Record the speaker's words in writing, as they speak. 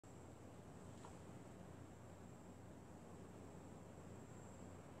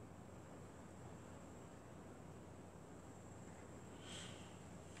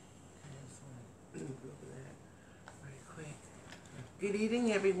Good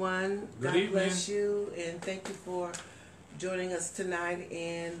evening, everyone. Good God evening. bless you, and thank you for joining us tonight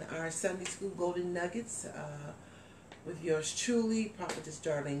in our Sunday School Golden Nuggets with yours truly, Prophetess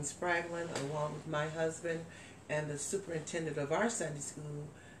Darlene-Spraglin, along with my husband and the superintendent of our Sunday School,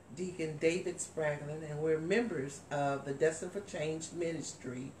 Deacon David Spraglin, and we're members of the Destine for Change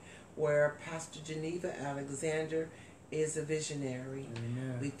Ministry, where Pastor Geneva Alexander is a visionary.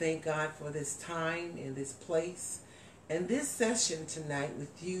 Amen. We thank God for this time and this place. And this session tonight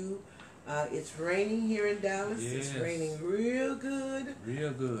with you, it's raining here in Dallas. Yes. It's raining real good.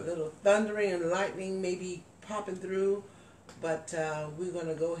 Real good. A little thundering and lightning maybe popping through. But we're going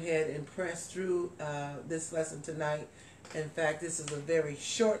to go ahead and press through this lesson tonight. In fact, this is a very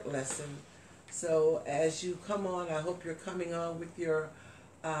short lesson. So as you come on, I hope you're coming on with your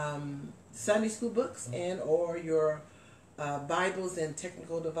Sunday school books and or your Bibles and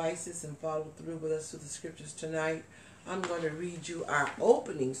technical devices and follow through with us through the scriptures tonight. I'm going to read you our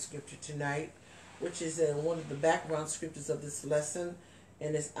opening scripture tonight, which is one of the background scriptures of this lesson,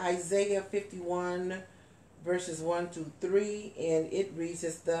 and it's Isaiah 51 verses 1 through 3, and it reads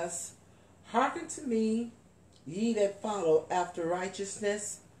as thus: Hearken to me, ye that follow after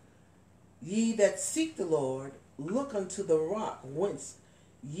righteousness, ye that seek the Lord, look unto the rock whence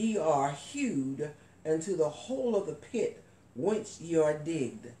ye are hewed, and to the hole of the pit whence ye are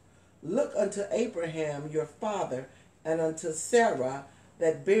digged. Look unto Abraham your father, and unto Sarah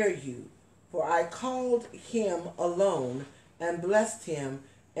that bare you. For I called him alone, and blessed him,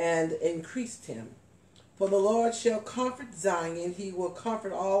 and increased him. For the Lord shall comfort Zion, he will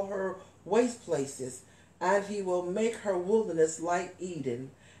comfort all her waste places, and he will make her wilderness like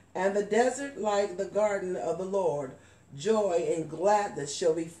Eden, and the desert like the garden of the Lord. Joy and gladness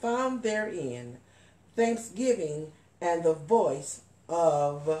shall be found therein, thanksgiving and the voice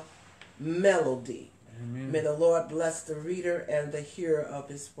of melody. Amen. May the Lord bless the reader and the hearer of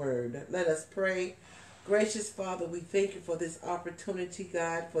his word. Let us pray. Gracious Father, we thank you for this opportunity,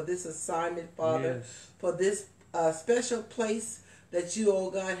 God, for this assignment, Father, Yes. for this special place that you,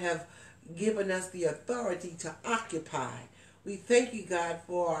 oh God, have given us the authority to occupy. We thank you, God,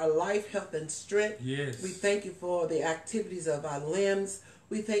 for our life, health, and strength. Yes. We thank you for the activities of our limbs.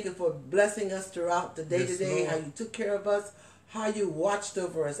 We thank you for blessing us throughout the day-to-day, Yes, how Lord. you took care of us, how you watched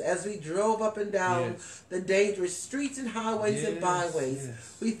over us as we drove up and down Yes. the dangerous streets and highways and Yes, byways. yes.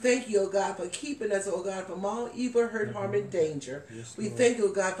 We thank you, oh God, for keeping us, oh God, from all evil, hurt, harm, and danger. Yes, We Lord. thank you,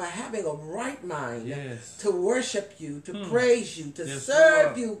 oh God, for having a right mind Yes. to worship you, to praise you, to Yes, serve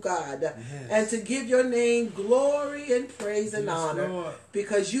Lord. you, God, Yes. and to give your name glory and praise and Yes, honor, Lord.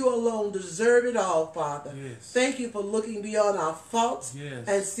 because you alone deserve it all, Father. Yes. Thank you for looking beyond our faults Yes.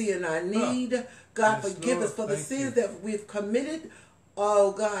 and seeing our need. God, Yes, forgive Lord. us for the Thank sins you. that we've committed,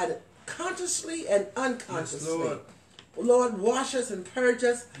 oh God, consciously and unconsciously. Yes, Lord. Lord, wash us and purge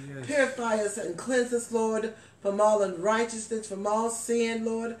us, Yes. purify us and cleanse us, Lord, from all unrighteousness, from all sin,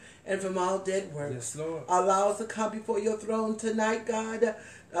 Lord, and from all dead works. Yes, Lord. Allow us to come before your throne tonight, God.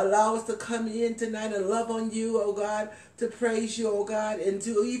 Allow us to come in tonight and love on you, oh God, to praise you, oh God, and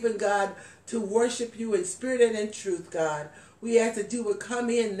to even, God, to worship you in spirit and in truth, God. We ask that you would come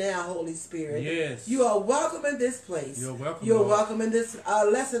in now, Holy Spirit. Yes. You are welcome in this place. You're welcome, You're Lord. welcome in this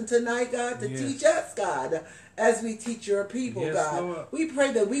lesson tonight, God, to Yes. teach us, God, as we teach your people, Yes, God. Lord. We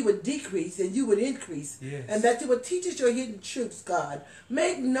pray that we would decrease and you would increase, Yes. and that you would teach us your hidden truths, God.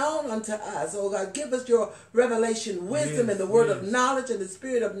 Make known unto us, oh God. Give us your revelation, wisdom, Yes, and the word of yes. knowledge and the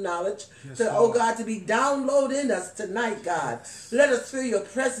spirit of knowledge, Yes, to, oh Lord. God, to be downloaded in us tonight, God. Let us feel your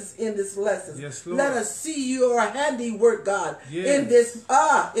presence in this lesson. Yes, Lord. Let us see your handiwork, God, Yes. in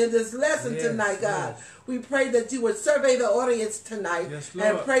this lesson Yes, tonight, God. yes. We pray that you would survey the audience tonight, Yes,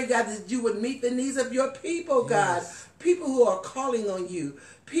 and Lord. pray, God, that you would meet the needs of your people, God. Yes. People who are calling on you.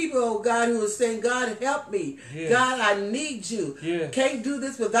 People, oh God, who are saying, God, help me. Yes. God, I need you. Yes. Can't do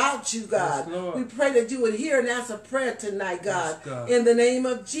this without you, God. Yes, Lord. We pray that you would hear and answer prayer tonight, God. Yes, God. In the name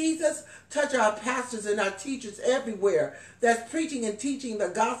of Jesus, touch our pastors and our teachers everywhere that's preaching and teaching the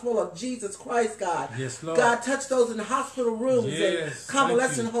gospel of Jesus Christ, God. Yes, Lord. God, touch those in hospital rooms Yes, and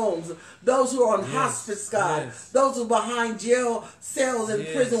convalescent thank you. homes, those who are on Yes, hospice, God, yes. those who are behind jail cells and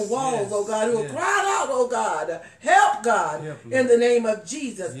Yes, prison walls, yes, oh God, who yes. are crying out, oh God, help, God, Help, Lord. in the name of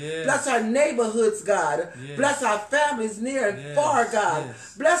Jesus. Yes. Bless our neighborhoods, God. Yes. Bless our families near and Yes, far, God.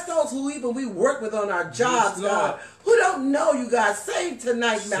 yes. Bless those who even we work with on our jobs, Lord. God, who don't know you, God. Save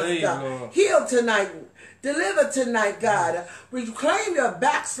tonight, Save, Master. Lord. Heal tonight. Deliver tonight, God. Reclaim your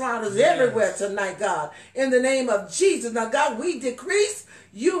backsliders Yes. everywhere tonight, God. In the name of Jesus. Now, God, we decrease,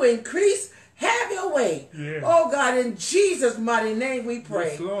 you increase. Have your way. Yeah. Oh God, in Jesus' mighty name we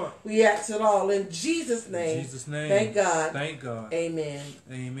pray. Yes, Lord. We ask it all in Jesus' name. In Jesus' name. Thank God. Thank God. Amen.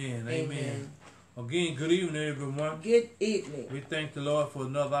 Amen. Amen. Again, good evening, everyone. Good evening. We thank the Lord for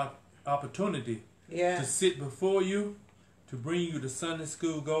another opportunity to sit before you, to bring you the Sunday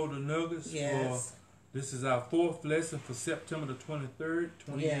School Golden Nuggets. Yes. This is our fourth lesson for September the 23rd,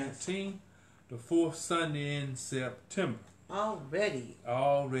 2018, the fourth Sunday in September. Already.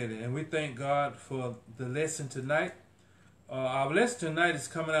 And we thank God for the lesson tonight. Our lesson tonight is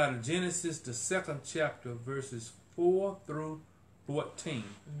coming out of Genesis, the 2nd chapter, verses 4 through 14.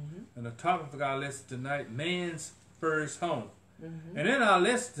 And the topic of our lesson tonight, man's first home. And in our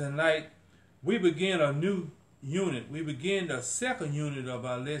lesson tonight, we begin a new unit. We begin the second unit of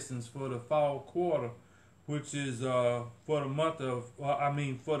our lessons for the fall quarter, which is for the month of,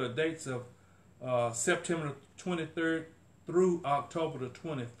 for the dates of September 23rd through October the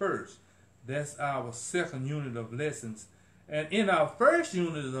 21st. That's our second unit of lessons. And in our first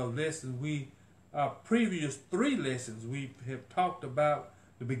unit of lessons, our previous 3 lessons, we have talked about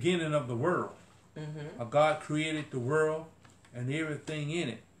the beginning of the world. God created the world and everything in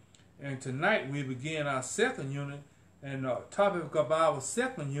it. And tonight we begin our second unit, and the topic of our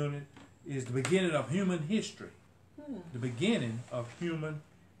second unit is the beginning of human history. The beginning of human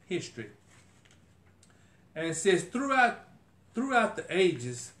history. And it says, throughout the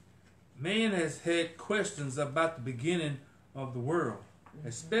ages, man has had questions about the beginning of the world,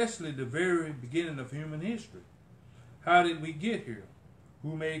 especially the very beginning of human history. How did we get here?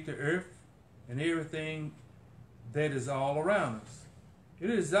 Who made the earth and everything that is all around us? It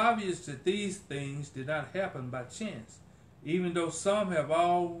is obvious that these things did not happen by chance, even though some have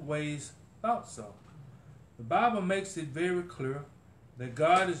always thought so. The Bible makes it very clear that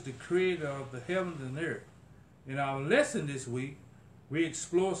God is the creator of the heavens and earth. In our lesson this week, we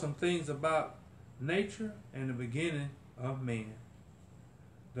explore some things about nature and the beginning of man.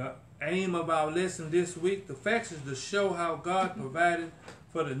 The aim of our lesson this week, the facts, is to show how God provided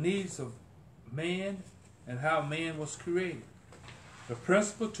for the needs of man and how man was created. The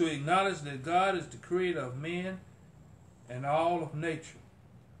principle, to acknowledge that God is the creator of man and all of nature.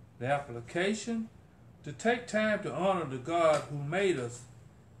 The application, to take time to honor the God who made us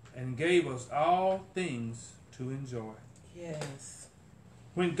and gave us all things to enjoy. Yes.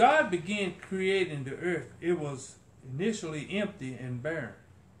 When God began creating the earth, it was initially empty and barren.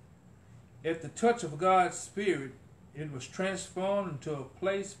 At the touch of God's Spirit, it was transformed into a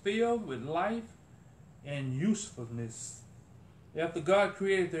place filled with life and usefulness. After God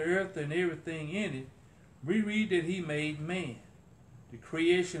created the earth and everything in it, we read that He made man. The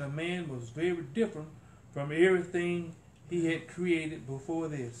creation of man was very different from everything He had created before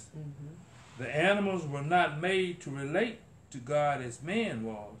this. The animals were not made to relate to God as man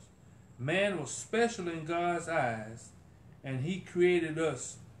was. Man was special in God's eyes, and He created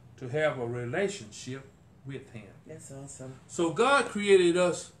us to have a relationship with Him. That's awesome. So God created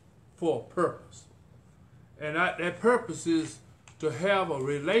us for a purpose. And that purpose is to have a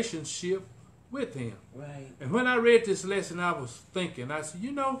relationship with Him. Right. And when I read this lesson, I was thinking, I said,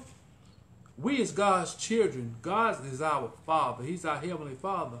 we as God's children, God is our Father. He's our Heavenly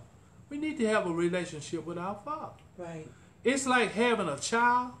Father. We need to have a relationship with our Father. Right. It's like having a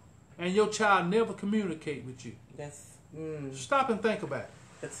child and your child never communicate with you. That's Stop and think about it.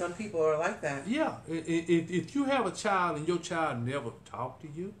 But some people are like that. Yeah. If you have a child and your child never talked to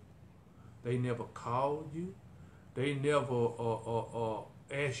you, they never called you, they never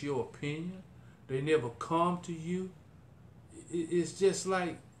ask your opinion, they never come to you, it's just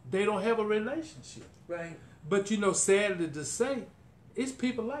like they don't have a relationship. Right. But sadly to say, it's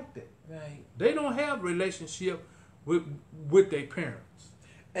people like that. Right. They don't have relationship with their parents.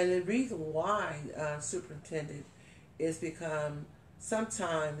 And the reason why, Superintendent, is because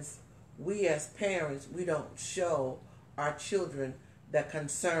sometimes we as parents, we don't show our children the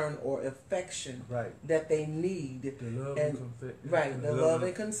concern or affection that they need. The love the love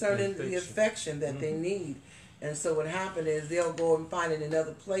and concern and the affection that they need. And so what happened is they'll go and find it in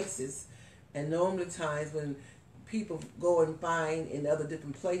other places. And normally times when people go and find in other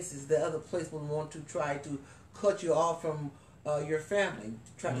different places, the other place will want to try to cut you off from your family,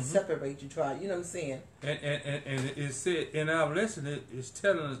 try to separate you, you know what I'm saying? And it said in our lesson, it's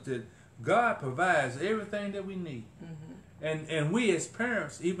telling us that God provides everything that we need. And we as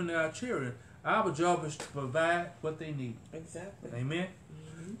parents, even our children, our job is to provide what they need. Exactly. Amen?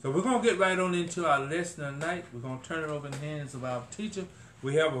 So we're going to get right on into our lesson tonight. We're going to turn it over in the hands of our teacher.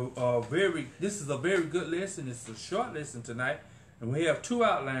 We have this is a very good lesson. It's a short lesson tonight. And we have 2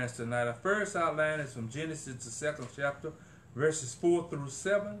 outlines tonight. Our first outline is from Genesis, the 2nd chapter, verses 4 through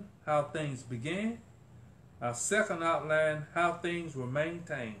 7, how things began. Our second outline, how things were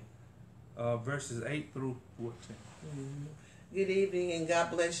maintained, verses 8 through 14. Mm-hmm. Good evening, and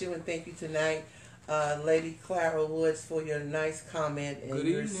God bless you, and thank you tonight, Lady Clara Woods, for your nice comment. And Good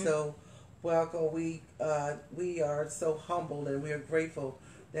you're evening. so welcome. We are so humbled, and we are grateful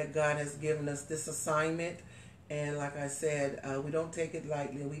that God has given us this assignment. And like I said, we don't take it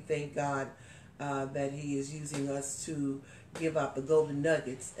lightly, and we thank God that He is using us to give out the golden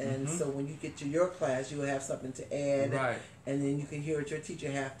nuggets. And so when you get to your class, you will have something to add, Right. and then you can hear what your teacher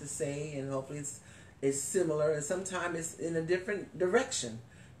have to say, and hopefully it's similar, and sometimes it's in a different direction,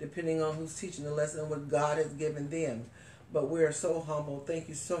 depending on who's teaching the lesson and what God has given them. But we're so humble. Thank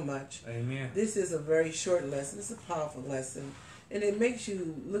you so much. Amen. This is a very short lesson. It's a powerful lesson, and it makes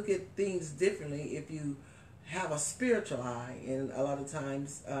you look at things differently if you have a spiritual eye. And a lot of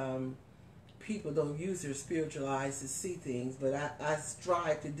times people don't use their spiritual eyes to see things, but I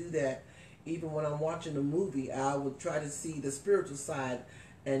strive to do that. Even when I'm watching a movie, I would try to see the spiritual side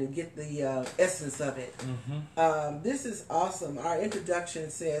and get the essence of it. This is awesome. Our introduction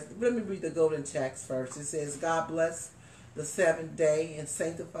says, let me read the golden text first. It says, God blessed the seventh day and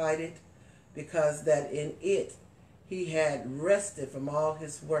sanctified it, because that in it He had rested from all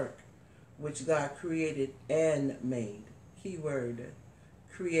His work, which God created and made. Key word,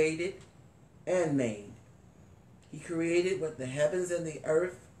 created and made. He created what the heavens and the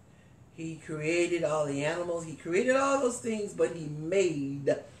earth. He created all the animals. He created all those things, but He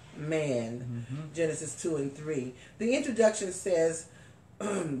made man. Genesis 2 and 3. The introduction says,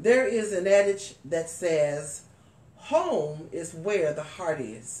 there is an adage that says, home is where the heart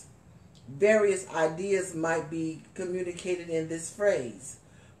is. Various ideas might be communicated in this phrase.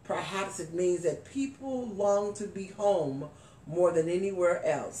 Perhaps it means that people long to be home more than anywhere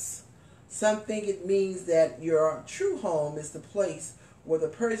else. Some think it means that your true home is the place where the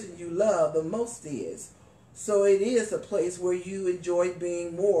person you love the most is. So it is a place where you enjoy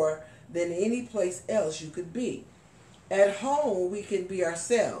being more than any place else you could be. At home, we can be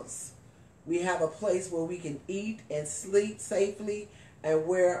ourselves. We have a place where we can eat and sleep safely, and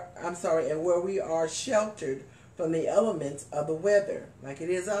where we are sheltered from the elements of the weather. Like it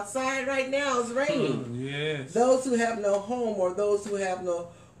is outside right now, it's raining. Yes. Those who have no home, or those who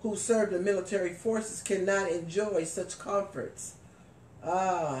serve the military forces, cannot enjoy such comforts.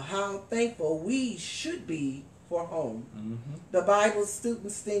 How thankful we should be for home. The Bible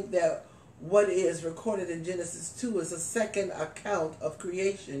students think that what is recorded in Genesis 2 is a second account of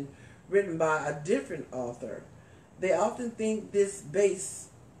creation written by a different author. They often think this based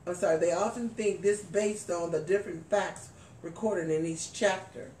on the different facts recorded in each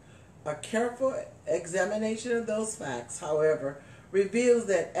chapter. A careful examination of those facts, however, reveals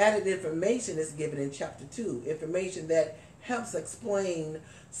that added information is given in chapter 2, information that helps explain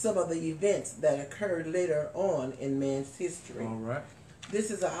some of the events that occurred later on in man's history. All right.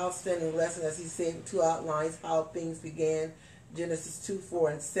 This is an outstanding lesson, as he said, 2 outlines how things began, Genesis 2, 4,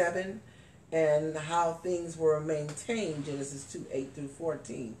 and 7, and how things were maintained, Genesis 2, 8 through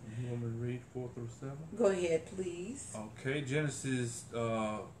 14. You want me to read 4 through 7? Go ahead, please. Okay, Genesis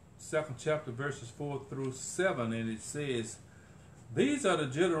 2nd chapter, verses 4 through 7, and it says, these are the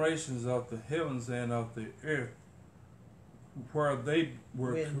generations of the heavens and of the earth, where they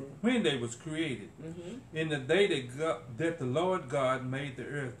were when they was created, in the day that the Lord God made the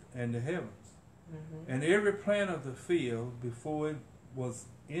earth and the heavens, and every plant of the field before it was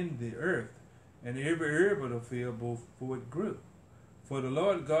in the earth, and every herb of the field before it grew. For the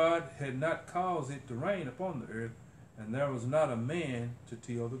Lord God had not caused it to rain upon the earth, and there was not a man to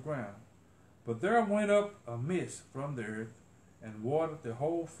till the ground. But there went up a mist from the earth, and watered the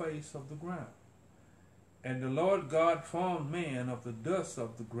whole face of the ground. And the Lord God formed man of the dust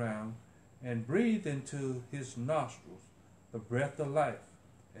of the ground, and breathed into his nostrils the breath of life,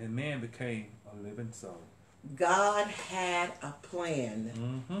 and man became a living soul. God had a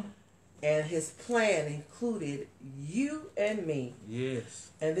plan, and His plan included you and me. Yes.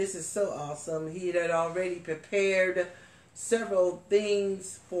 And this is so awesome. He had already prepared several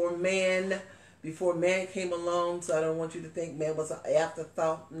things for man before man came along, so I don't want you to think man was an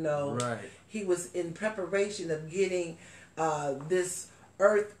afterthought. No. Right. He was in preparation of getting this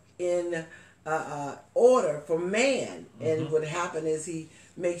earth in order for man. And what happened is He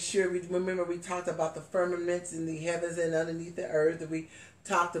makes sure, remember we talked about the firmaments in the heavens and underneath the earth, and we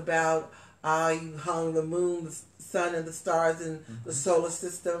talked about you hung the moon, the sun, and the stars in the solar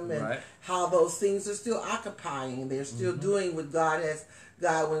system, and how those things are still occupying. They're still doing what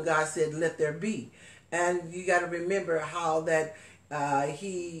when God said, let there be. And you got to remember how that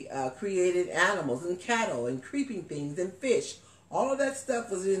He created animals and cattle and creeping things and fish. All of that stuff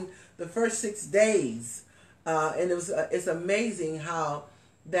was in the first 6 days. And it's amazing how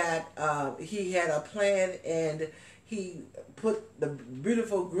that he had a plan, and he put the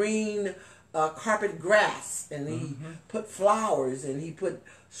beautiful green carpet grass, and he put flowers, and he put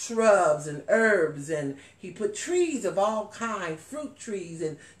shrubs and herbs, and he put trees of all kinds, fruit trees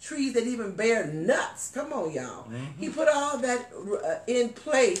and trees that even bear nuts. Come on, y'all. He put all that in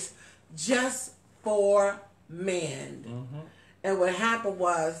place just for man. And what happened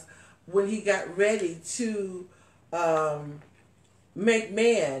was, when he got ready to make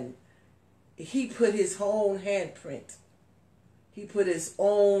man, he put his own handprint. He put his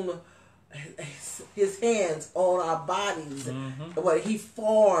hands on our bodies. What he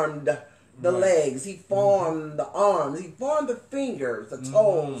formed the legs, he formed the arms, he formed the fingers, the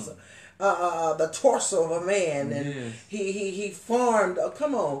toes, the torso of a man, and he formed.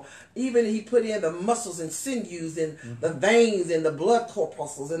 Come on, even he put in the muscles and sinews and the veins and the blood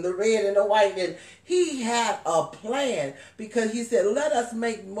corpuscles and the red and the white, and he had a plan, because he said, "Let us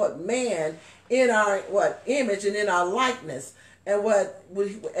make man in our image and in our likeness." And what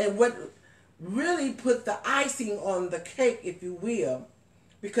really put the icing on the cake, if you will,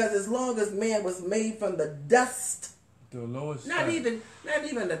 because as long as man was made from the dust, the lowest, not even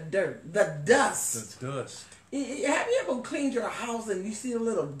the dirt, the dust. The dust. Have you ever cleaned your house and you see the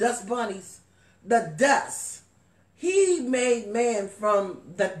little dust bunnies? The dust. He made man from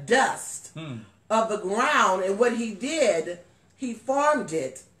the dust of the ground, and what he did, he formed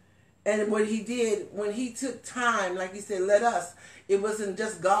it. And what he did, when he took time, like he said, let us, it wasn't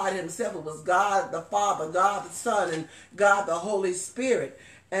just God himself, it was God the Father, God the Son, and God the Holy Spirit.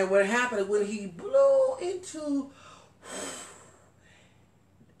 And what happened when he blew into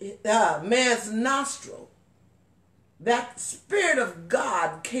man's nostril, that Spirit of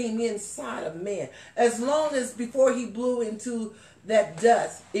God came inside of man. As long as before he blew into that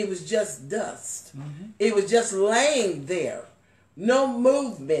dust, it was just dust. It was just laying there. No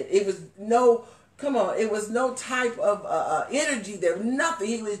movement. It was no, it was no type of energy there. Nothing.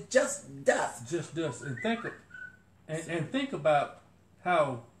 It was just dust. Just dust. And think about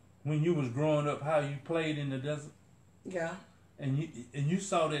how, when you was growing up, how you played in the desert. Yeah. And you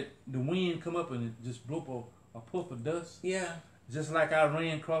saw that the wind come up and it just blew up a puff of dust. Yeah. Just like I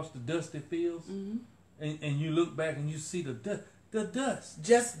ran across the dusty fields. And you look back and you see the dust.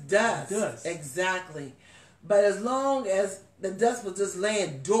 Just dust. Dust. Exactly. But as long as the dust was just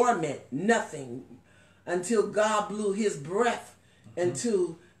laying dormant, nothing, until God blew his breath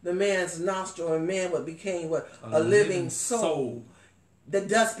into the man's nostril, and man became a living soul. The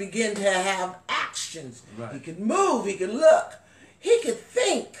dust began to have actions. Right. He could move, he could look, he could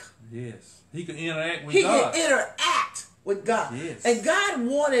think. Yes. He could interact with God. He could interact with God. Yes. And God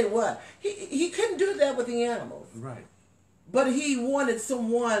wanted what? He couldn't do that with the animals. Right. But he wanted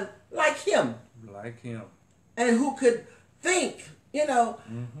someone like him. Like him. And who could think. You know,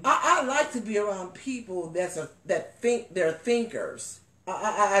 I like to be around people that think they're thinkers.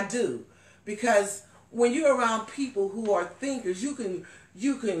 I do. Because when you're around people who are thinkers, you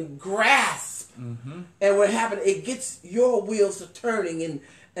can grasp. And what happened, it gets your wheels to turning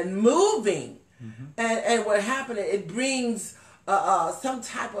and moving. And what happened, it brings some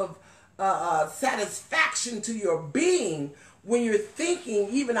type of satisfaction to your being when you're thinking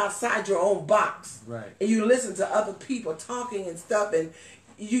even outside your own box. Right. And you listen to other people talking and stuff, and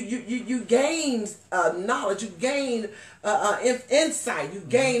you gain knowledge, you gain insight, you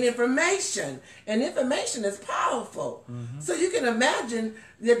gain information, and information is powerful. So you can imagine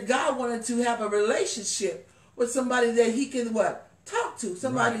that God wanted to have a relationship with somebody that he can talk to,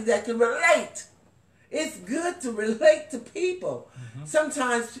 somebody that can relate. It's good to relate to people.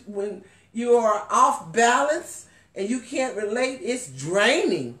 Sometimes when you are off balance and you can't relate, it's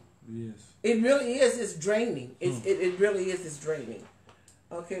draining. Yes. It really is. It's draining. It really is. It's draining.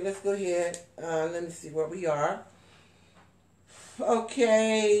 Okay, let's go ahead. Let me see where we are.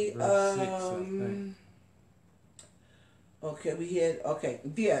 Okay. Verse 6, I think. Okay,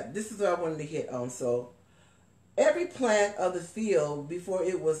 yeah, this is what I wanted to hit on. So, every plant of the field before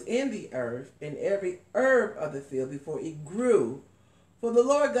it was in the earth, and every herb of the field before it grew, for the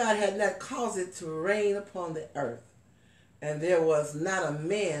Lord God had not caused it to rain upon the earth, and there was not a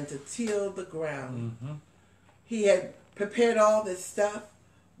man to till the ground. He had prepared all this stuff,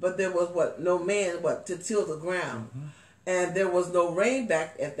 but there was no man to till the ground. And there was no rain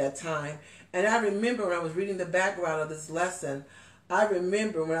back at that time. And I remember when I was reading the background of this lesson, I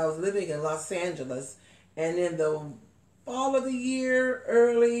remember when I was living in Los Angeles, and in the fall of the year,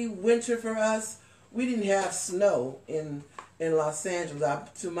 early winter for us, we didn't have snow in in Los Angeles.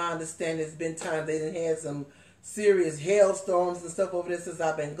 To my understanding, it's been time they didn't had some serious hailstorms and stuff over there since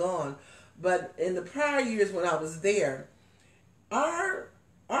I've been gone. But in the prior years when I was there, our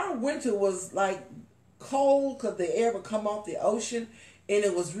winter was like cold because the air would come off the ocean and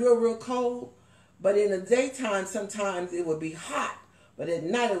it was real cold. But in the daytime, sometimes it would be hot, but at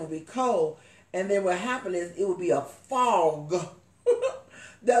night it would be cold. And then what happened is it would be a fog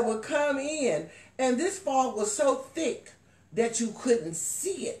that would come in. And this fog was so thick that you couldn't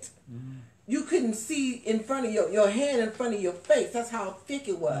see it. Mm-hmm. You couldn't see in front of your hand in front of your face. That's how thick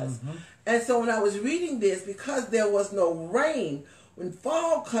it was. Mm-hmm. And so when I was reading this, because there was no rain, when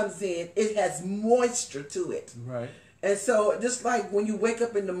fog comes in, it has moisture to it. Right. And so just like when you wake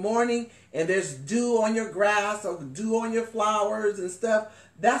up in the morning and there's dew on your grass or dew on your flowers and stuff,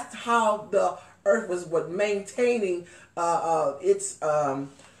 that's how the earth was maintaining its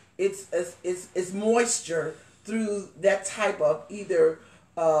moisture through that type of either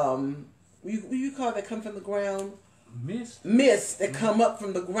you call that come from the ground? Mist that come up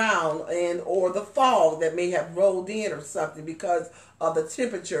from the ground, or the fog that may have rolled in or something because of the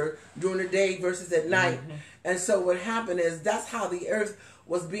temperature during the day versus at night. Mm-hmm. And so what happened is that's how the earth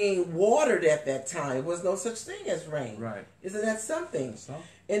was being watered at that time. There was no such thing as rain. Right. Isn't that something? So?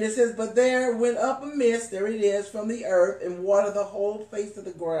 And it says, but there went up a mist, there it is, from the earth and watered the whole face of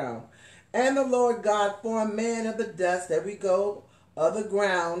the ground. And the Lord God formed man of the dust every go of the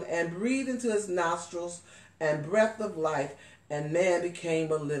ground and breathed into his nostrils and breath of life, and man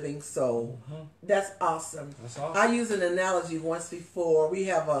became a living soul. Mm-hmm. That's awesome. That's awesome. I used an analogy once before. We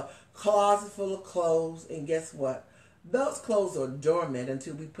have a closet full of clothes, and guess what? Those clothes are dormant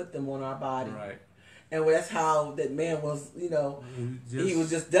until we put them on our body. Right. And that's how that man was, he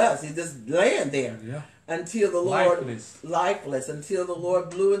was just dust. He just laying there. Yeah. Until the Lord, lifeless, until the Lord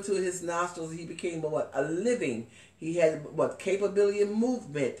blew into his nostrils, he became a living. He had capability of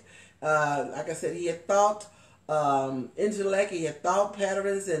movement. Like I said, he had thought, intellect, he had thought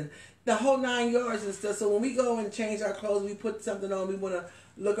patterns, and the whole 9 yards and stuff. So when we go and change our clothes, we put something on, we want to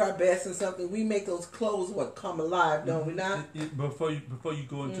look our best and something, we make those clothes come alive, don't we not? Before you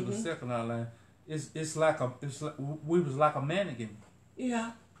go into the second outline, it's like we was like a mannequin.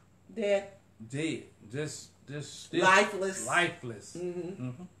 Yeah, dead, just lifeless. Mm-hmm.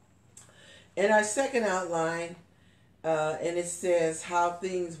 Mm-hmm. And our second outline. And it says how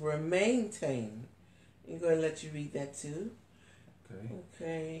things were maintained. I'm going to let you read that too.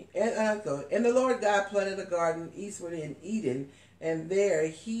 Okay. And the Lord God planted a garden eastward in Eden, and there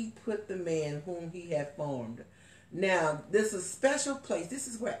he put the man whom he had formed. Now, this is a special place. This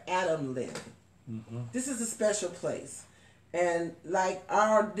is where Adam lived. Mm-hmm. This is a special place. And like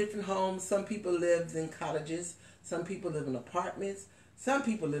our different homes, some people live in cottages. Some people live in apartments. Some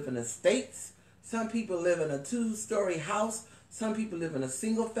people live in estates. Some people live in a 2-story house. Some people live in a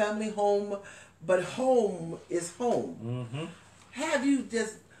single-family home. But home is home. Mm-hmm. Have you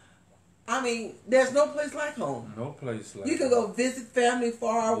just... there's no place like home. No place like You can go visit family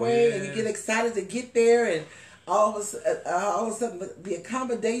far away, and you get excited to get there, and all of a sudden the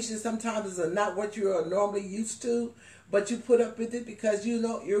accommodations sometimes are not what you are normally used to, but you put up with it because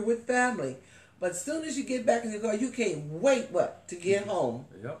you're with family. But as soon as you get back in your car, you can't wait to get home.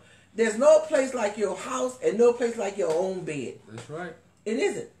 Yep. There's no place like your house and no place like your own bed. That's right. It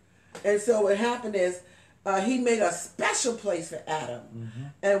isn't. And so what happened is he made a special place for Adam. Mm-hmm.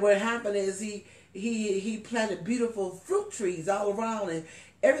 And what happened is he planted beautiful fruit trees all around, and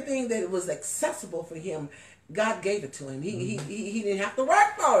everything that was accessible for him, God gave it to him. He didn't have to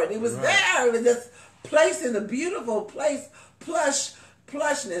work for it. It was there. It was just placed in a beautiful place,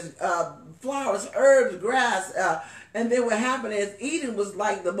 plushness, flowers, herbs, grass, and then what happened is Eden was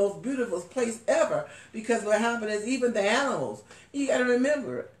like the most beautiful place ever, because what happened is even the animals, you got to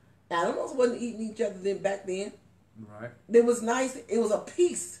remember, animals wasn't eating each other back then. Right. It was nice. It was a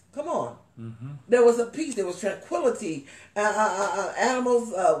peace. Come on. Mm-hmm. There was a peace. There was tranquility.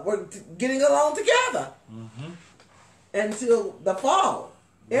 Animals were getting along together until the fall.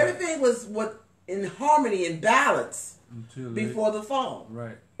 Right. Everything was in harmony and balance before the fall.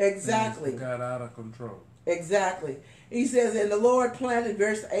 Right. Exactly. Got out of control. Exactly. He says, and the Lord planted,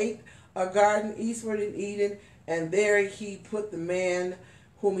 verse 8, a garden eastward in Eden, and there he put the man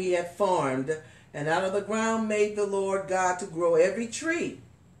whom he had formed. And out of the ground made the Lord God to grow every tree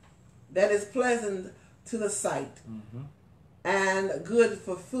that is pleasant to the sight and good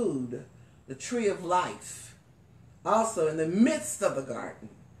for food, the tree of life, also in the midst of the garden,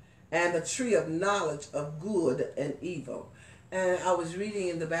 and the tree of knowledge of good and evil. And I was reading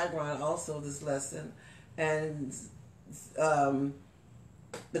in the background also this lesson, and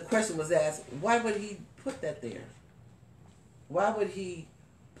the question was asked, why would he put that there? why would he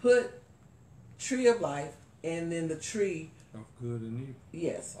put tree of life and then the tree of good and evil?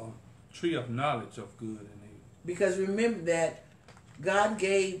 Yes. A tree of knowledge of good and evil. Because remember that God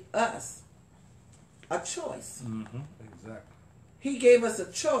gave us a choice. Exactly. He gave us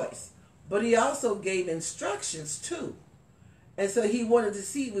a choice, but he also gave instructions too. And so he wanted to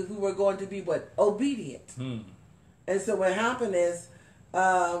see if we were going to be obedient. And so what happened is,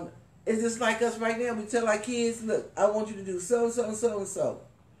 it's just like us right now. We tell our kids, look, I want you to do so, so, so, and so.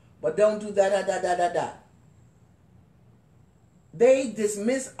 But don't do da. They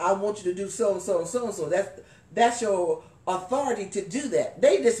dismiss, I want you to do so and so and so and so. That's your authority to do that.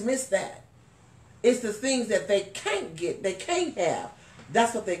 They dismiss that. It's the things that they can't get, they can't have.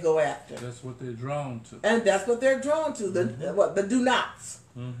 That's what they go after. That's what they're drawn to. And that's what they're drawn to, the do nots.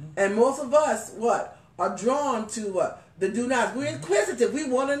 And most of us, are drawn to the do nots. We're inquisitive. We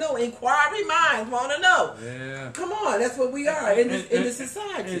want to know. Inquiry minds want to know. Yeah. Come on, that's what we are in this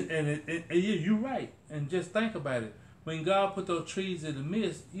society. And you're right. And just think about it. When God put those trees in the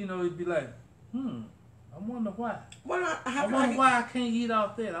midst, it'd be like, I wonder why. I wonder why I can't eat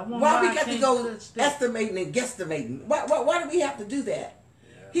off that. I wonder why we got to go estimating and guesstimating. Why do we have to do that?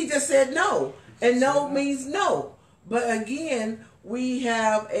 Yeah. He just said no. And no means no. But again, we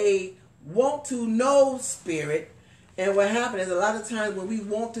have a want to know spirit. And what happens is a lot of times when we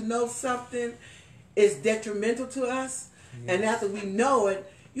want to know something, it's detrimental to us. Yeah. And after we know it,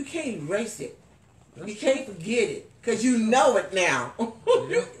 you can't erase it. You can't forget it. Because you know it now.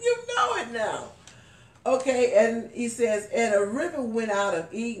 You know it now. Okay, and he says, and a river went out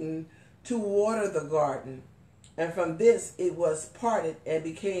of Eden to water the garden. And from this it was parted and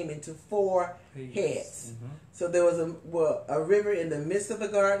became into 4 heads. So there was a river in the midst of the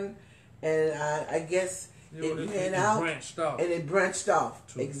garden, and I guess it went out branched off. And it branched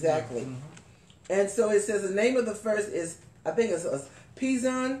off. Exactly. And so it says the name of the first is, I think it's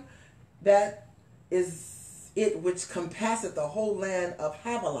Pizon. That is it which compasseth the whole land of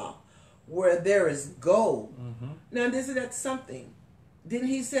Havilah, where there is gold. Now, isn't that something? Didn't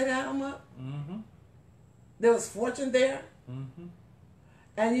he set Adam up? There was fortune there.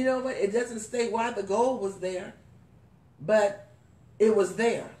 And you know what? It doesn't state why the gold was there, but it was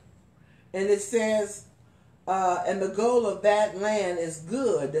there. And it says, and the gold of that land is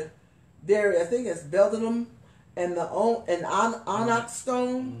good. There, I think it's Beldenum and Onyx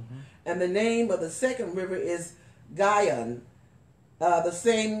stone. And the name of the second river is Gihon. The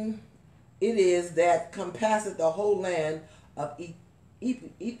same it is that compasseth the whole land of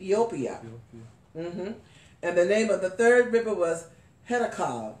Ethiopia. And the name of the third river was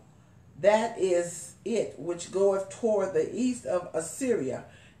Hedekah. That is it which goeth toward the east of Assyria.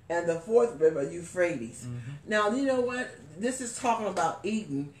 And the fourth river, Euphrates. Now, you know what? This is talking about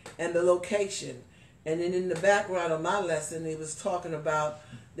Eden and the location. And then in the background of my lesson, it was talking about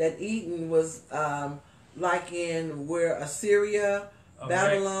that Eden was like in where Assyria,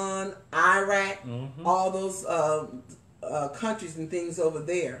 Babylon, Iraq, all those countries and things over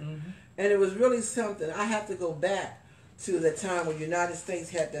there. And it was really something. I have to go back to the time when the United States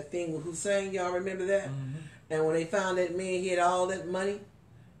had that thing with Hussein. Y'all remember that? And when they found that man, he had all that money.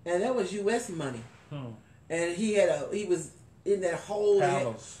 And that was U.S. money. And he was in that whole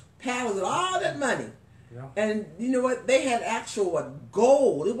paddles and all that money. And you know what? They had actual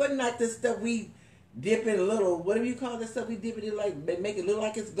gold. It wasn't like this stuff we dip in a little, what do you call this stuff we dip it in, like they make it look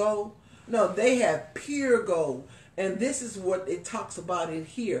like it's gold? No, they have pure gold. And this is what it talks about in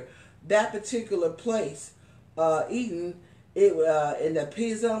here. That particular place, Eden, in the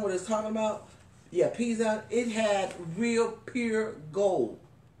Pizon, what it's talking about, Pizon, it had real pure gold.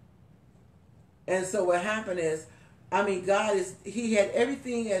 And so what happened is, he had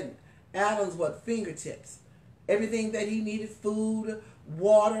everything at Adam's fingertips. Everything that he needed, food,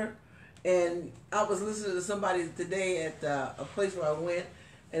 water. And I was listening to somebody today at a place where I went,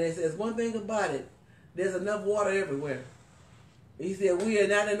 and they says, one thing about it, there's enough water everywhere. He said, we are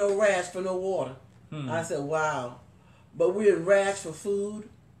not in no rash for no water. I said, wow. But we're in rash for food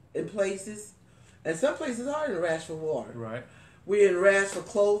in places. And some places are in rash for water. Right. We're in rash for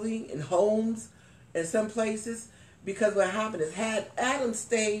clothing and homes in some places. Because what happened is, had Adam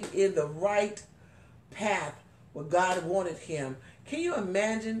stayed in the right path where God wanted him, can you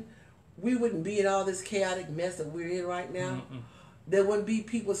imagine we wouldn't be in all this chaotic mess that we're in right now? There wouldn't be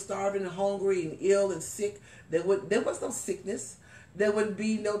people starving and hungry and ill and sick. There was no sickness. There wouldn't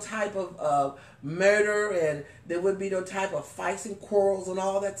be no type of murder, and there wouldn't be no type of fights and quarrels and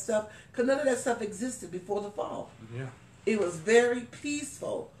all that stuff, because none of that stuff existed before the fall. It was very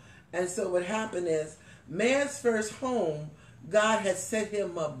peaceful. And so what happened is, man's first home, God had set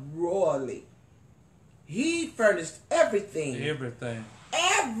him up royally. He furnished everything. Everything.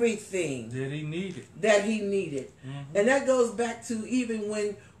 Everything. That he needed. That he needed. Mm-hmm. And that goes back to even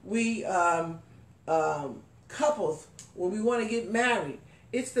when we, couples, when we want to get married,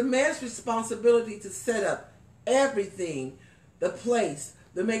 it's the man's responsibility to set up everything, the place,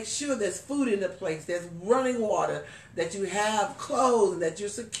 to make sure there's food in the place, there's running water, that you have clothes, and that you're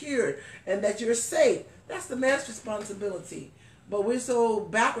secured, and that you're safe. That's the man's responsibility. But we're so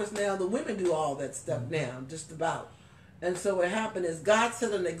backwards now, the women do all that stuff now, just about. And so what happened is God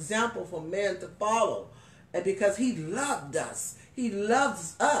set an example for men to follow. And because he loved us, he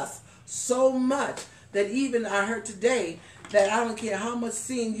loves us so much that even I heard today that I don't care how much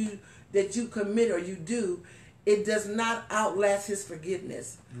sin that you commit or you do, it does not outlast his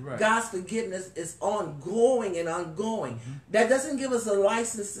forgiveness. Right. God's forgiveness is ongoing and ongoing. Mm-hmm. That doesn't give us a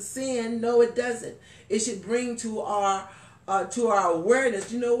license to sin. No, it doesn't. It should bring to our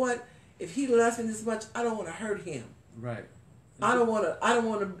awareness, you know what? If he loves me this much, I don't want to hurt him. Right. I don't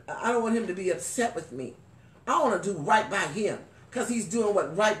want him to be upset with me. I want to do right by him because he's doing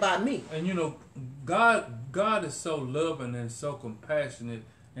what right by me. And you know, God is so loving and so compassionate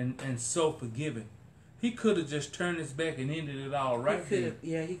and so forgiving. He could have just turned his back and ended it all right there.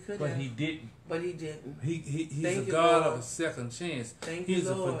 Yeah, he could have. But he didn't. But he didn't. He's a God of a second chance. He's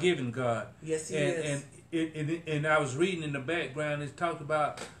a forgiving God. Yes, he is. And I was reading in the background, it talked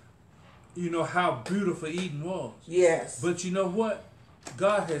about, you know, how beautiful Eden was. Yes. But you know what?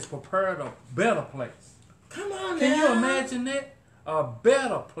 God has prepared a better place. Come on now. Can you imagine that? A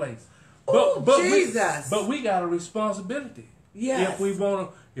better place. Oh, Jesus. But we got a responsibility. Yes. If we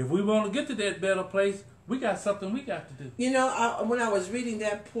want to get to that better place, we got something we got to do. You know, when I was reading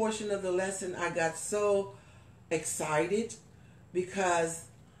that portion of the lesson, I got so excited because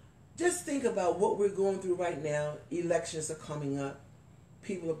just think about what we're going through right now. Elections are coming up.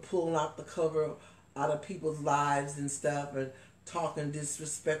 People are pulling out the cover out of people's lives and stuff and talking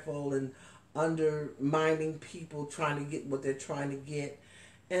disrespectful and undermining people trying to get what they're trying to get.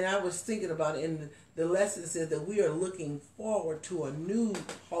 And I was thinking about it, and the lesson said that we are looking forward to a new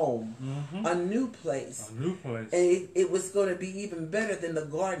home, a new place. A new place. And it was going to be even better than the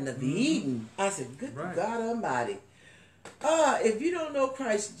Garden of Eden. I said, good God Almighty. If you don't know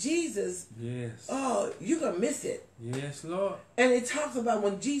Christ Jesus, yes. You're going to miss it. Yes, Lord. And it talks about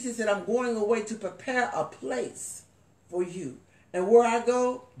when Jesus said, I'm going away to prepare a place for you. And where I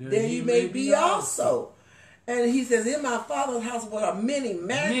go, there you may be also. And he says, in my Father's house there are many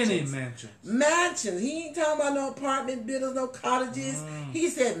mansions. Many mansions. Mansions. He ain't talking about no apartment buildings, no cottages. He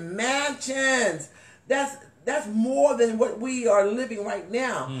said mansions. That's more than what we are living right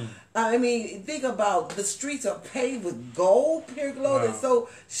now. I mean, think about the streets are paved with gold, pure gold. It's so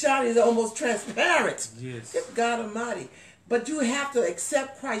shiny, it's almost transparent. Yes. Good God Almighty. But you have to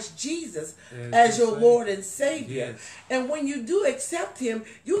accept Christ Jesus as your Lord and Savior. Yes. And when you do accept him,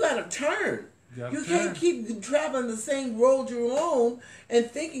 you got to turn. You can't keep traveling the same road you're on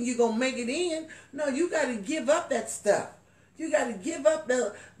and thinking you're going to make it in. No, you got to give up that stuff. You got to give up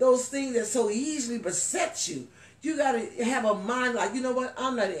those things that so easily beset you. You got to have a mind like, you know what,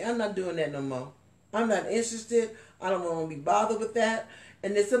 I'm not doing that no more. I'm not interested. I don't want to be bothered with that.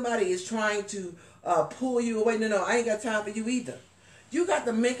 And then somebody is trying to pull you away. No, I ain't got time for you either. You got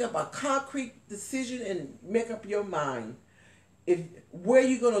to make up a concrete decision and make up your mind. Where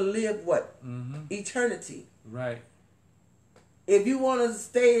you going to live eternity. Right. If you want to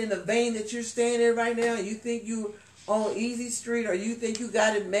stay in the vein that you're staying in right now, and you think you on easy street, or you think you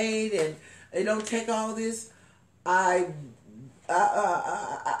got it made and it don't take all this, that's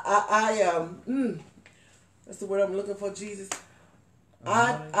the word I'm looking for, Jesus.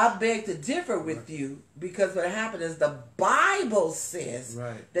 I beg to differ with you, because what happened is the Bible says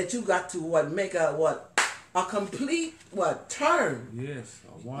that you got to make a complete turn. Yes,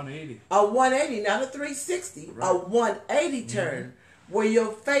 a 180. A 180, not a 360. A 180 turn. Where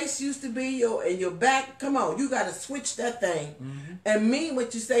your face used to be, and your back. Come on, you got to switch that thing and mean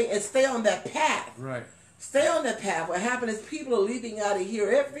what you say and stay on that path. Right. Stay on that path. What happened is people are leaving out of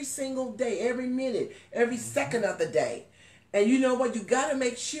here every single day, every minute, every second of the day. And you know what? You got to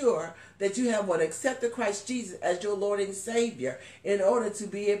make sure that you have accepted Christ Jesus as your Lord and Savior in order to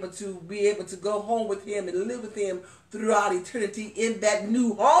be able to go home with him and live with him throughout eternity in that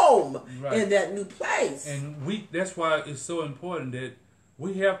new home, in that new place. And that's why it's so important that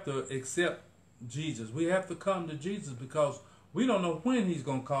we have to accept Jesus. We have to come to Jesus, because we don't know when he's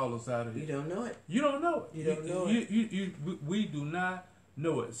going to call us out of here. You don't know it. You don't know it. You don't know it. We do not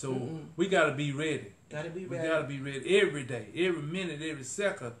know it. So we got to be ready. Got to be ready. We got to be ready every day, every minute, every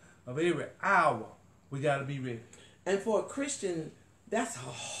second of every hour. We got to be ready. And for a Christian, that's a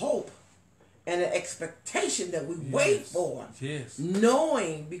hope. and an expectation that we Yes. wait for. Yes.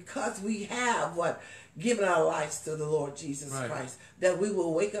 Knowing because we have given our lives to the Lord Jesus Right. Christ, that we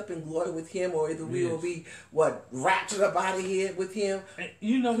will wake up in glory with Him, or either we will Yes. be raptured up out of here with Him. And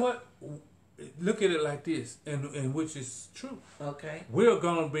you know what? Look at it like this, and which is true. Okay. We're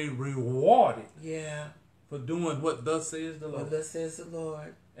gonna be rewarded Yeah. for doing what thus says the Lord. What thus says the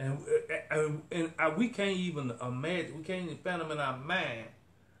Lord. And we can't even imagine. We can't even fathom in our mind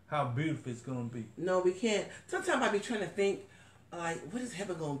how beautiful it's gonna be. No, we can't. Sometimes I be trying to think, like, what is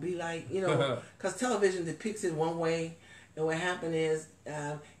heaven gonna be like? You know, because television depicts it one way, and what happened is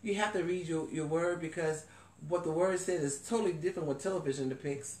you have to read your word, because what the word says is totally different what television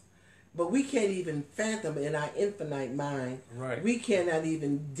depicts. But we can't even fathom in our infinite mind. Right. We cannot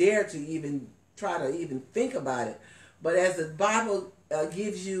even dare to even try to even think about it. But as the Bible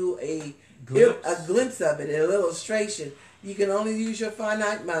gives you a glimpse of it, an illustration, you can only use your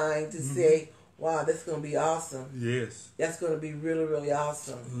finite mind to say, wow, that's going to be awesome. Yes. That's going to be really, really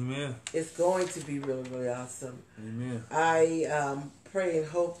awesome. Amen. It's going to be really, really awesome. Amen. I pray and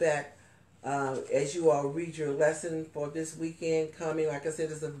hope that as you all read your lesson for this weekend coming, like I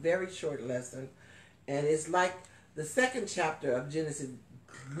said, it's a very short lesson. And it's like the second chapter of Genesis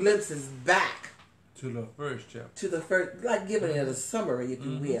glimpses back To the first chapter. to the first, like giving it a summary, if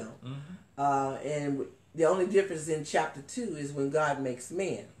you will. And the only difference in chapter 2 is when God makes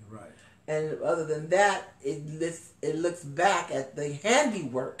man. Right. And other than that, it looks back at the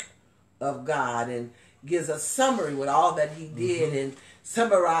handiwork of God and gives a summary with all that He did and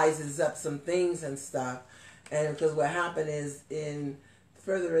summarizes up some things and stuff. And because what happened is in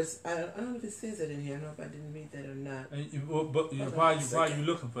further, I don't know if it says it in here. I don't know if I didn't read that or not. And but while you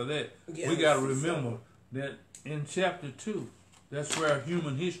looking for that, Yeah, we got to let's see remember that in chapter 2, that's where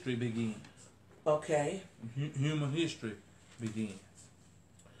human history begins. Okay. Human history begins.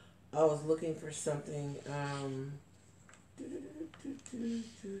 I was looking for something.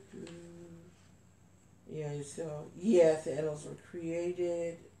 Yeah, so yes, the animals were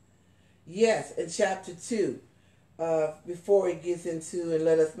created. Yes, in chapter 2, before it gets into and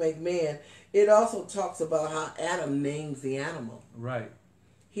let us make man, it also talks about how Adam names the animal. Right.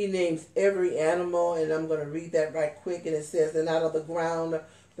 He names every animal, and I'm going to read that right quick. And it says, "And out of the ground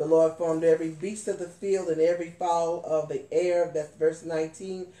the Lord formed every beast of the field and every fowl of the air," that's verse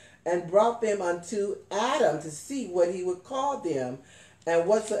 19, "and brought them unto Adam to see what he would call them. And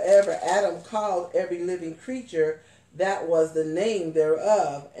whatsoever Adam called every living creature, that was the name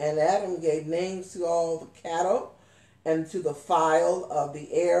thereof. And Adam gave names to all the cattle, and to the fowl of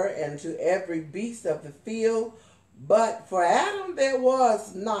the air, and to every beast of the field. But for Adam there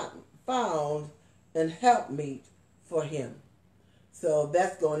was not found an helpmeet for him." So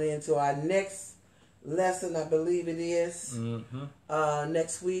that's going into our next lesson, I believe it is,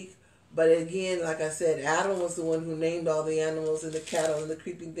 next week. But again, like I said, Adam was the one who named all the animals and the cattle and the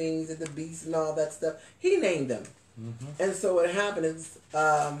creeping things and the beasts and all that stuff. He named them. And so what happened is,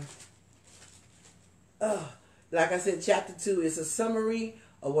 like I said, chapter 2 is a summary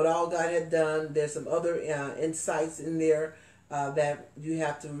of what all God had done. There's some other insights in there that you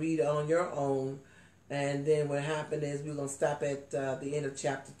have to read on your own. And then what happened is we're going to stop at the end of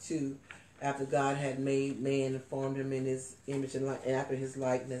chapter 2 after God had made man and formed him in His image and after His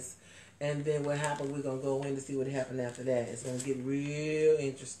likeness. And then what happened, we're going to go in to see what happened after that. It's going to get real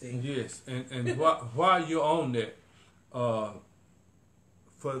interesting. Yes, and while you're on that,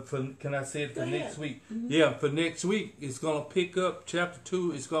 can I say it for next week? Yeah, for next week, it's going to pick up, chapter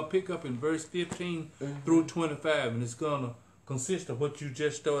 2, it's going to pick up in verse 15 through 25, and it's going to consist of what you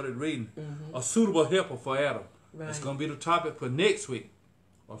just started reading. A suitable helper for Adam. Right. It's going to be the topic for next week.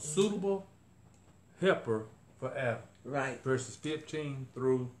 A suitable helper for Adam. Right. Verses 15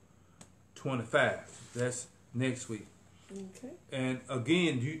 through 25. That's next week. Okay. And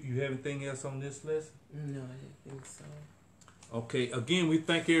again, you have anything else on this lesson? No, I didn't think so. Okay, again, we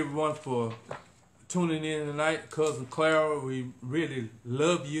thank everyone for tuning in tonight. Cousin Clara, we really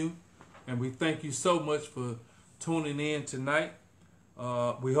love you, and we thank you so much for tuning in tonight.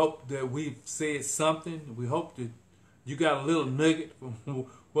 We hope that we've said something. We hope that you got a little nugget from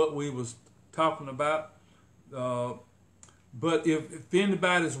what we was talking about. But if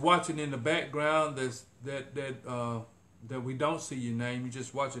anybody's watching in the background that we don't see your name, you're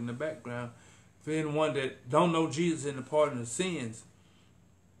just watching in the background. For anyone that don't know Jesus and the pardon of sins,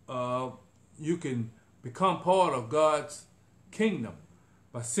 you can become part of God's kingdom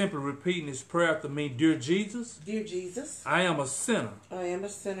by simply repeating this prayer after me. Dear Jesus, Dear Jesus, I am a sinner. I am a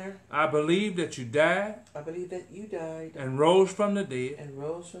sinner. I believe that you died I believe that you died and rose from the dead and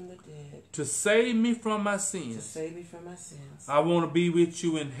rose from the dead to save me from my to sins. save me from my sins. I want to be with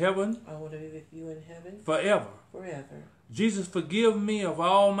you in heaven I want to be with you in heaven forever. forever. Jesus, forgive me of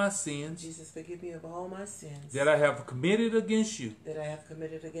all my sins Jesus, forgive me of all my sins that I have committed against you. that I have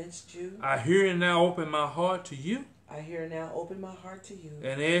committed against you. I hear and now open my heart to you I here now open my heart to you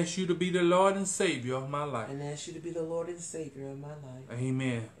and ask you to be the Lord and Savior of my life. and ask you to be the Lord and Savior of my life.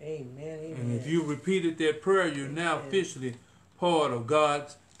 Amen. Amen. Amen. And if you repeated that prayer, you're now officially part of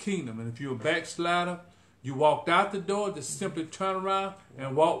God's kingdom. And if you're a backslider, you walked out the door, just simply turn around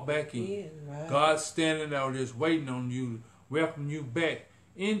and walk back in. Right. God's standing there just waiting on you to welcome you back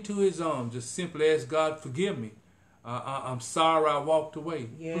into his arms. Just simply ask God, forgive me. I'm sorry I walked away.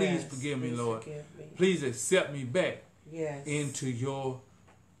 Yes, please forgive me, Lord. Forgive me. Please accept me back into your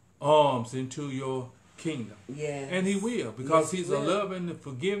arms, into your kingdom. Yes. And he will, because Yes, he's he will. a loving and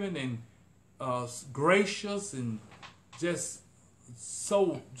forgiving and gracious and just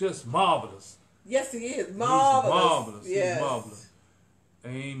marvelous. Yes, he is. Marvelous. Marvelous. He's marvelous. Yes. He's marvelous.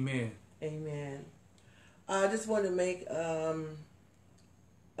 Amen. Amen. I just want to make a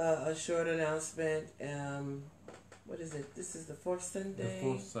short announcement. What is it? This is the fourth Sunday. The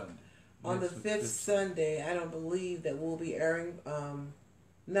fourth Sunday. On the fifth Sunday, I don't believe that we'll be airing.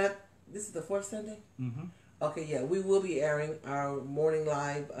 This is the fourth Sunday. Mm-hmm. Okay, yeah, we will be airing our morning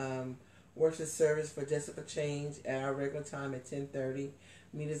live worship service for Just for Change at our regular time at 10:30.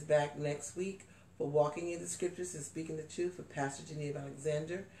 Meet us back next week for Walking in the Scriptures and Speaking the Truth with Pastor Geneva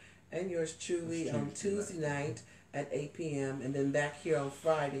Alexander and yours truly on Tuesday night at 8 p.m. and then back here on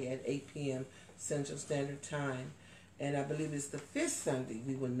Friday at 8 p.m. Central Standard Time. And I believe it's the fifth Sunday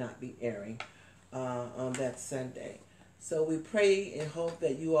we will not be airing on that Sunday. So we pray and hope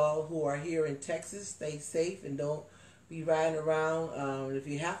that you all who are here in Texas stay safe and don't be riding around. If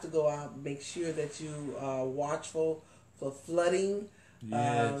you have to go out, make sure that you are watchful for flooding.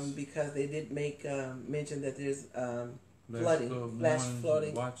 Yes. Because they did make mention that there's flash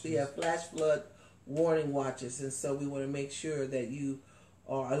flood warning watches, and so we want to make sure that you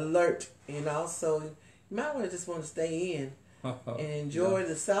are alert, and also you might want to stay in and enjoy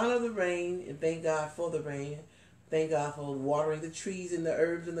the sound of the rain, and thank God for the rain. Thank God for watering the trees and the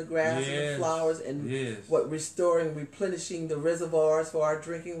herbs and the grass and the flowers and restoring, replenishing the reservoirs for our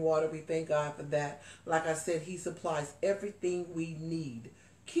drinking water. We thank God for that. Like I said, he supplies everything we need.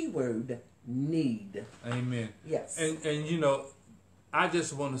 Keyword, need. Amen. Yes. And you know, I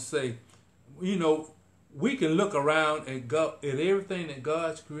just want to say, you know, we can look around at God, at everything that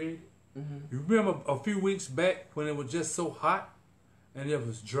God's created. Mm-hmm. You remember a few weeks back when it was just so hot and it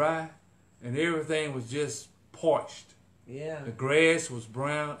was dry and everything was just parched. Yeah. The grass was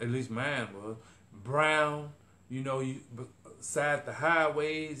brown, at least mine was brown. You know, beside the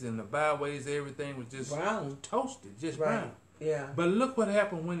highways and the byways, everything was just brown, toasted, just brown. Yeah. But look what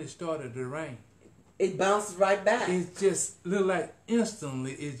happened when it started to rain. It bounces right back. It just looked like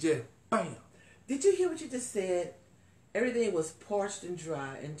instantly, it just bam. Did you hear what you just said? Everything was parched and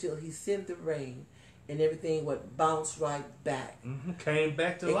dry until he sent the rain, and everything would bounce right back. Mm-hmm. Came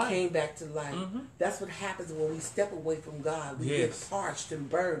back to life. It came back to life. Mm-hmm. That's what happens when we step away from God. We get parched and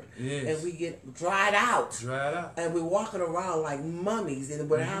burnt, and we get dried out. And we're walking around like mummies, and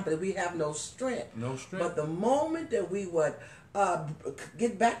what happens, we have no strength. No strength. But the moment that we would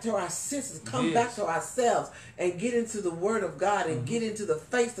get back to our senses, come back to ourselves, and get into the Word of God and get into the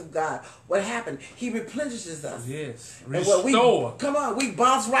face of God, what happened? He replenishes us. Yes. Restore. Come on, we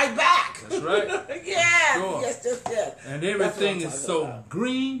bounce right back. That's right. Yes. And everything is so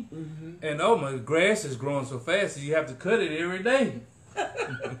green, and oh my, grass is growing so fast, so you have to cut it every day.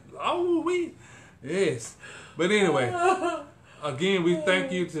 Yes. But anyway, again, we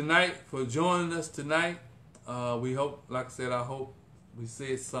thank you tonight for joining us tonight. We hope, like I said, I hope we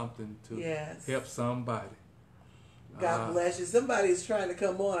said something to help somebody. God bless you. Somebody's trying to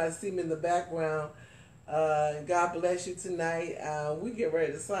come on. I see him in the background. God bless you tonight. We get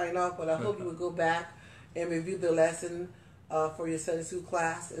ready to sign off, but I hope you will go back and review the lesson for your Sunday school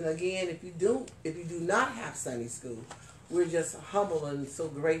class. And again, if you do not have Sunday school, we're just humble and so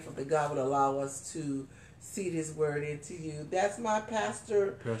grateful that God would allow us to seed his word into you. That's my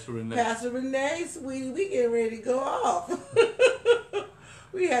pastor, Pastor Renee, sweetie. We getting ready to go off.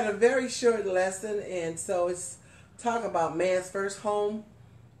 We had a very short lesson, and so it's talking about man's first home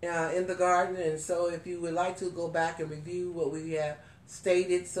in the garden. And so if you would like to go back and review what we have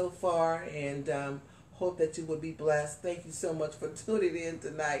stated so far, and hope that you would be blessed. Thank you so much for tuning in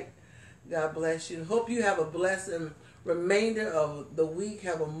tonight. God bless you. Hope you have a blessed and remainder of the week.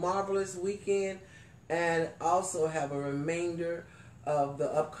 Have a marvelous weekend, and also have a remainder of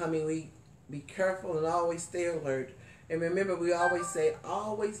the upcoming week. Be careful and always stay alert. And remember, we always say,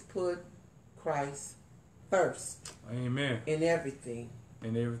 always put Christ first. Amen. In everything.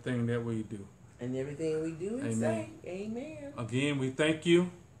 In everything that we do. And everything we do and Amen. say. Amen. Again, we thank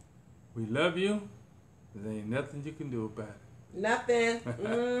you. We love you. There ain't nothing you can do about it. Nothing.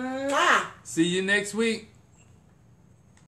 See you next week.